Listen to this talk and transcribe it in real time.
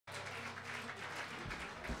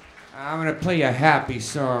I'm gonna play you a happy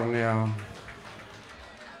song now.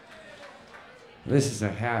 This is a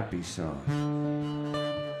happy song.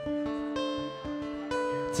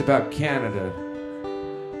 It's about Canada.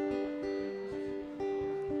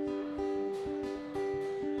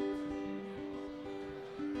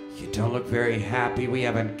 You don't look very happy, we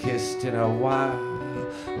haven't kissed in a while.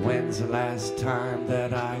 When's the last time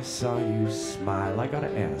that I saw you smile? I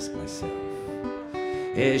gotta ask myself,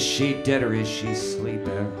 is she dead or is she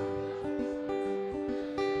sleeping?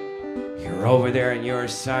 You're over there on your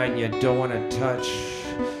side and you don't want to touch,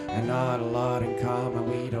 and not a lot in common,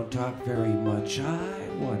 we don't talk very much. I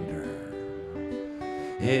wonder,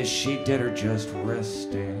 is she dead or just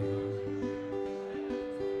resting?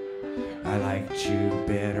 I liked you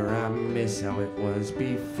better, I miss how it was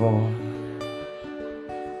before.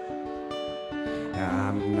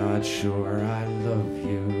 I'm not sure I love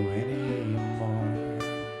you anymore.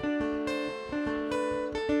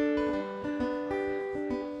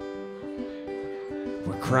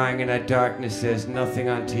 We're crying in the darkness, there's nothing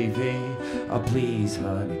on TV. Oh please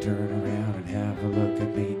honey, turn around and have a look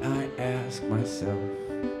at me. I ask myself,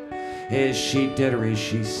 is she dead or is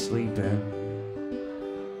she sleeping?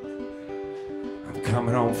 I'm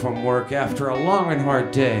coming home from work after a long and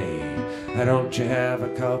hard day. Don't you have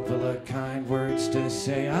a couple of kind words to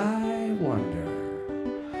say? I wonder,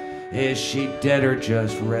 is she dead or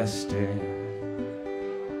just resting?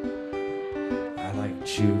 I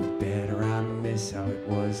liked you better, I miss how it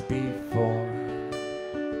was before.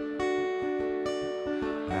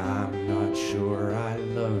 I'm not sure I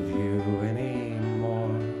love you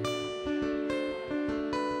anymore.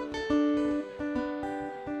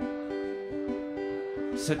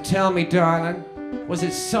 So tell me, darling, was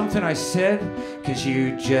it something I said? 'Cause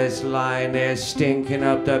you just lying there stinking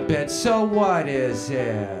up the bed. So what is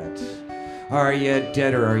it? Are you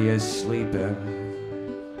dead or are you sleeping?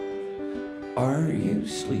 Are you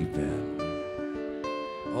sleeping?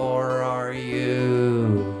 Or are you